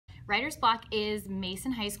Writer's Block is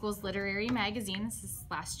Mason High School's literary magazine. This is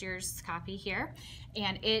last year's copy here.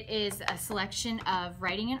 And it is a selection of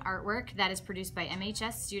writing and artwork that is produced by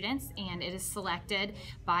MHS students, and it is selected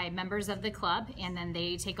by members of the club, and then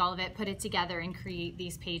they take all of it, put it together, and create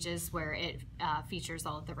these pages where it features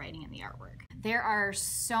all of the writing and the artwork. There are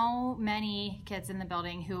so many kids in the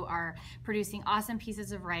building who are producing awesome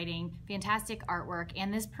pieces of writing, fantastic artwork,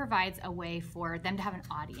 and this provides a way for them to have an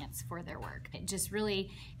audience for their work. It just really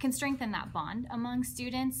can strengthen that bond among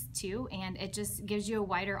students too, and it just gives you a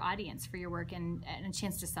wider audience for your work and a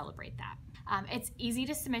chance to celebrate that. It's easy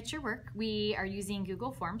to submit your work. We are using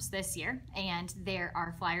Google Forms this year, and there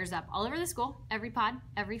are flyers up all over the school, every pod,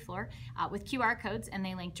 every floor, with QR codes, and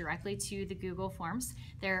they link directly to the Google Forms.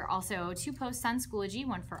 There are also 2 posts on Schoology,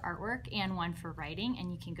 one for artwork and one for writing,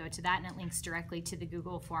 and you can go to that and it links directly to the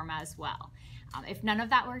Google form as well. If none of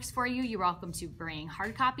that works for you, you're welcome to bring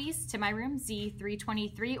hard copies to my room,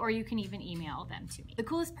 Z323, or you can even email them to me. The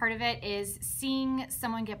coolest part of it is seeing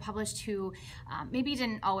someone get published who maybe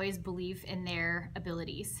didn't always believe in their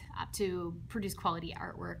abilities to produce quality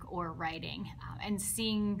artwork or writing, and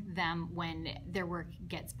seeing them when their work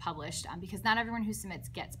gets published, because not everyone who submits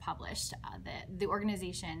gets published. The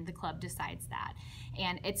organization, the club decides that,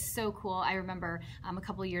 and it's so cool. I remember a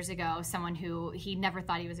couple of years ago, someone who he never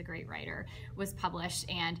thought he was a great writer was published,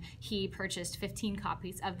 and he purchased 15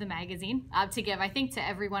 copies of the magazine to give, I think, to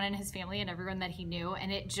everyone in his family and everyone that he knew,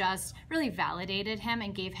 and it just really validated him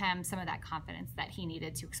and gave him some of that confidence that he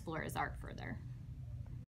needed to explore his art further.